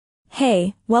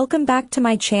Hey, welcome back to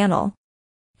my channel.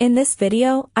 In this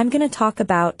video, I'm gonna talk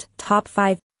about top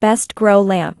 5 best grow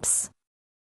lamps.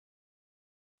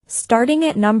 Starting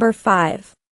at number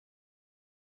 5.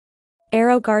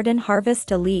 AeroGarden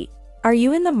Harvest Elite. Are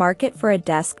you in the market for a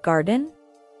desk garden?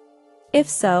 If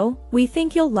so, we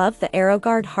think you'll love the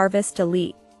AeroGarden Harvest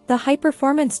Elite. The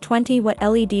high-performance 20-watt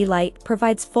LED light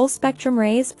provides full-spectrum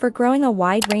rays for growing a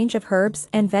wide range of herbs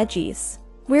and veggies.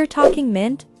 We're talking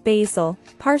mint, basil,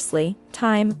 parsley,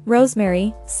 thyme,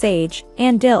 rosemary, sage,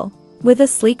 and dill. With a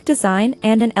sleek design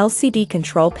and an LCD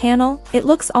control panel, it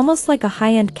looks almost like a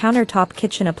high-end countertop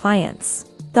kitchen appliance.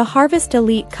 The Harvest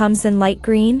Elite comes in light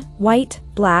green, white,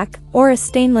 black, or a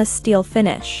stainless steel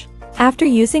finish. After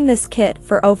using this kit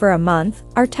for over a month,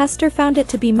 our tester found it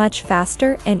to be much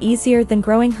faster and easier than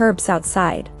growing herbs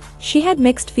outside. She had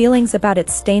mixed feelings about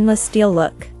its stainless steel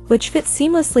look, which fit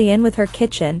seamlessly in with her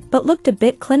kitchen but looked a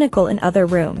bit clinical in other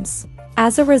rooms.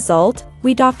 As a result,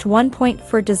 we docked 1 point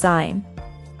for design.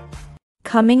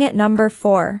 Coming at number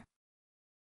 4.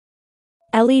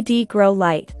 LED Grow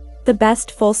Light. The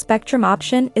best full-spectrum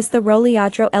option is the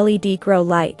Roliadro LED Grow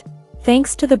Light.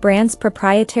 Thanks to the brand's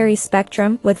proprietary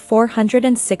spectrum with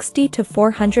 460 to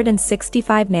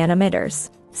 465 nanometers,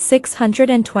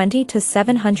 620 to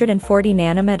 740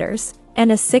 nanometers, and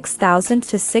a 6000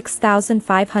 to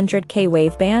 6500 K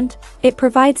waveband, it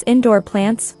provides indoor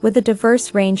plants with a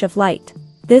diverse range of light.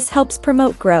 This helps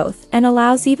promote growth and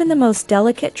allows even the most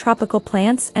delicate tropical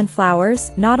plants and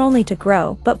flowers not only to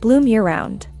grow but bloom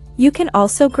year-round. You can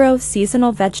also grow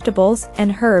seasonal vegetables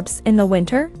and herbs in the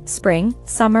winter, spring,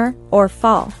 summer, or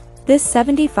fall. This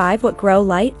 75-watt grow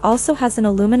light also has an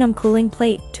aluminum cooling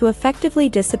plate to effectively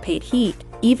dissipate heat,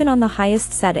 even on the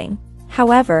highest setting.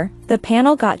 However, the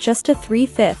panel got just a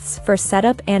 3/5 for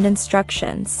setup and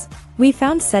instructions. We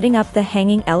found setting up the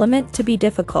hanging element to be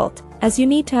difficult, as you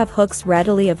need to have hooks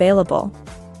readily available.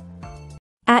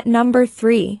 At number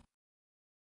 3.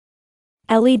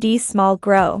 LED Small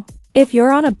Grow. If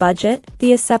you're on a budget,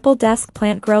 the Accepal Desk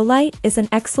Plant Grow Light is an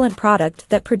excellent product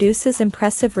that produces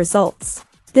impressive results.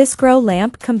 This grow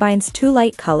lamp combines 2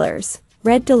 light colors.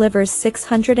 Red delivers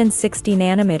 660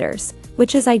 nanometers,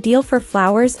 which is ideal for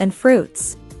flowers and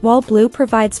fruits, while blue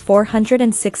provides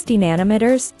 460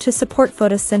 nanometers to support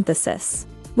photosynthesis.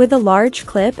 With a large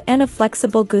clip and a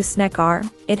flexible gooseneck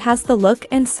arm, it has the look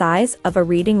and size of a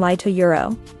reading light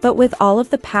Euro, but with all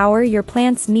of the power your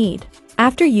plants need.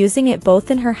 After using it both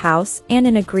in her house and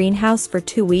in a greenhouse for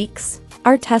 2 weeks,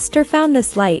 our tester found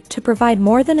this light to provide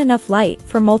more than enough light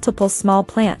for multiple small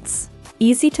plants.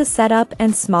 Easy to set up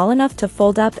and small enough to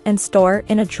fold up and store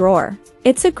in a drawer.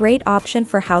 It's a great option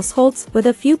for households with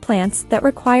a few plants that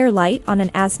require light on an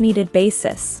as-needed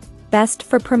basis. Best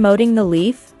for promoting the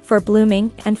leaf, for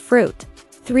blooming, and fruit.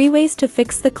 3 ways to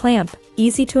fix the clamp,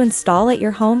 easy to install at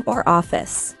your home or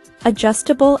office.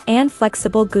 Adjustable and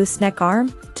flexible gooseneck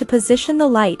arm, to position the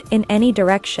light in any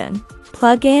direction.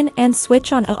 Plug in and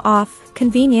switch on or off,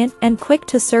 convenient and quick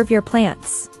to serve your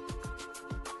plants.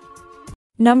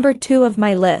 Number 2 of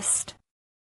my list.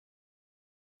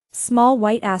 Small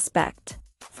white aspect.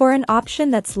 For an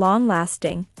option that's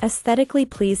long-lasting, aesthetically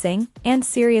pleasing, and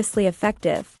seriously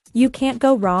effective, you can't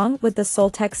go wrong with the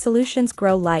Soltech Solutions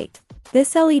Grow Light.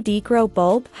 This LED grow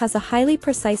bulb has a highly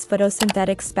precise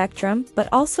photosynthetic spectrum but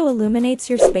also illuminates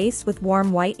your space with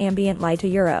warm white ambient light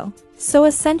Euro. So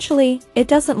essentially, it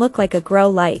doesn't look like a grow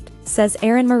light, says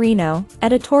Erin Marino,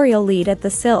 editorial lead at The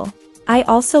Sill. I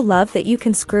also love that you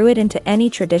can screw it into any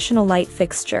traditional light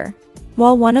fixture.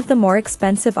 While one of the more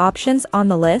expensive options on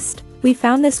the list, we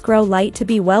found this grow light to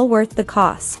be well worth the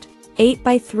cost. 8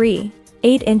 by 3.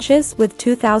 8 inches with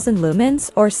 2000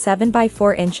 lumens or 7 by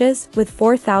 4 inches with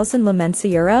 4000 lumens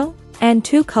Euro, and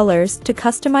 2 colors to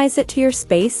customize it to your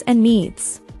space and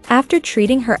needs. After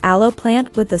treating her aloe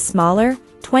plant with the smaller,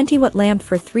 20-watt lamp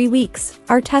for 3 weeks,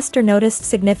 our tester noticed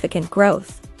significant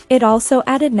growth. It also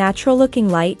added natural-looking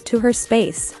light to her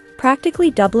space,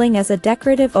 practically doubling as a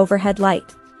decorative overhead light.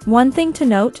 One thing to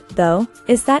note, though,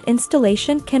 is that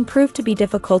installation can prove to be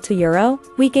difficult Euro.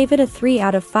 We gave it a 3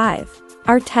 out of 5.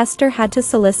 Our tester had to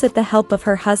solicit the help of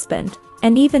her husband,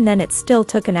 and even then it still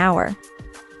took an hour.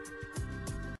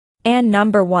 And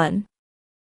number 1.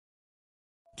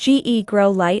 GE Grow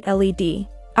Light LED.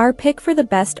 Our pick for the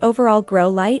best overall grow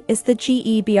light is the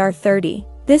GE BR30.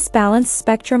 This balanced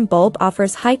spectrum bulb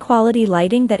offers high-quality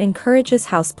lighting that encourages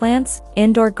houseplants,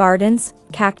 indoor gardens,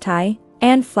 cacti,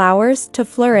 and flowers to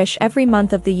flourish every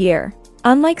month of the year.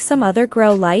 Unlike some other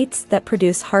grow lights that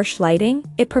produce harsh lighting,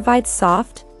 it provides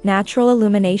soft, natural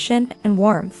illumination and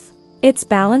warmth. Its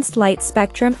balanced light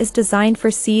spectrum is designed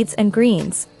for seeds and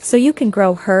greens, so you can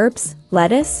grow herbs,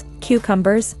 lettuce,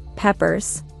 cucumbers,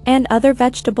 peppers, and other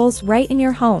vegetables right in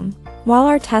your home. While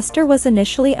our tester was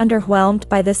initially underwhelmed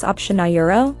by this option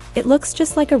it looks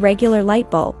just like a regular light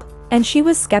bulb, and she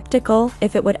was skeptical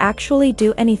if it would actually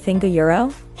do anything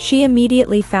she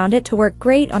immediately found it to work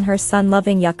great on her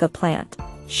sun-loving yucca plant.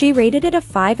 She rated it a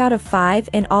 5 out of 5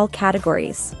 in all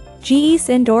categories. GE's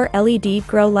indoor LED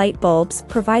grow light bulbs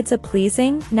provides a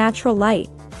pleasing, natural light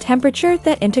temperature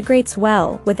that integrates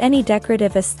well with any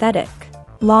decorative aesthetic.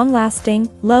 Long-lasting,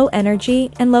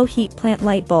 low-energy and low-heat plant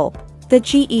light bulb. The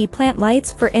GE plant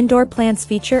lights for indoor plants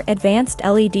feature advanced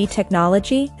LED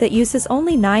technology that uses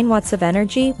only 9 watts of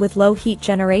energy with low heat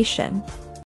generation.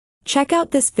 Check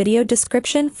out this video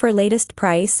description for latest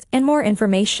price and more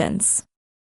informations.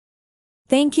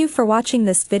 Thank you for watching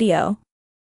this video.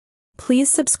 Please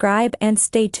subscribe and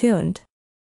stay tuned.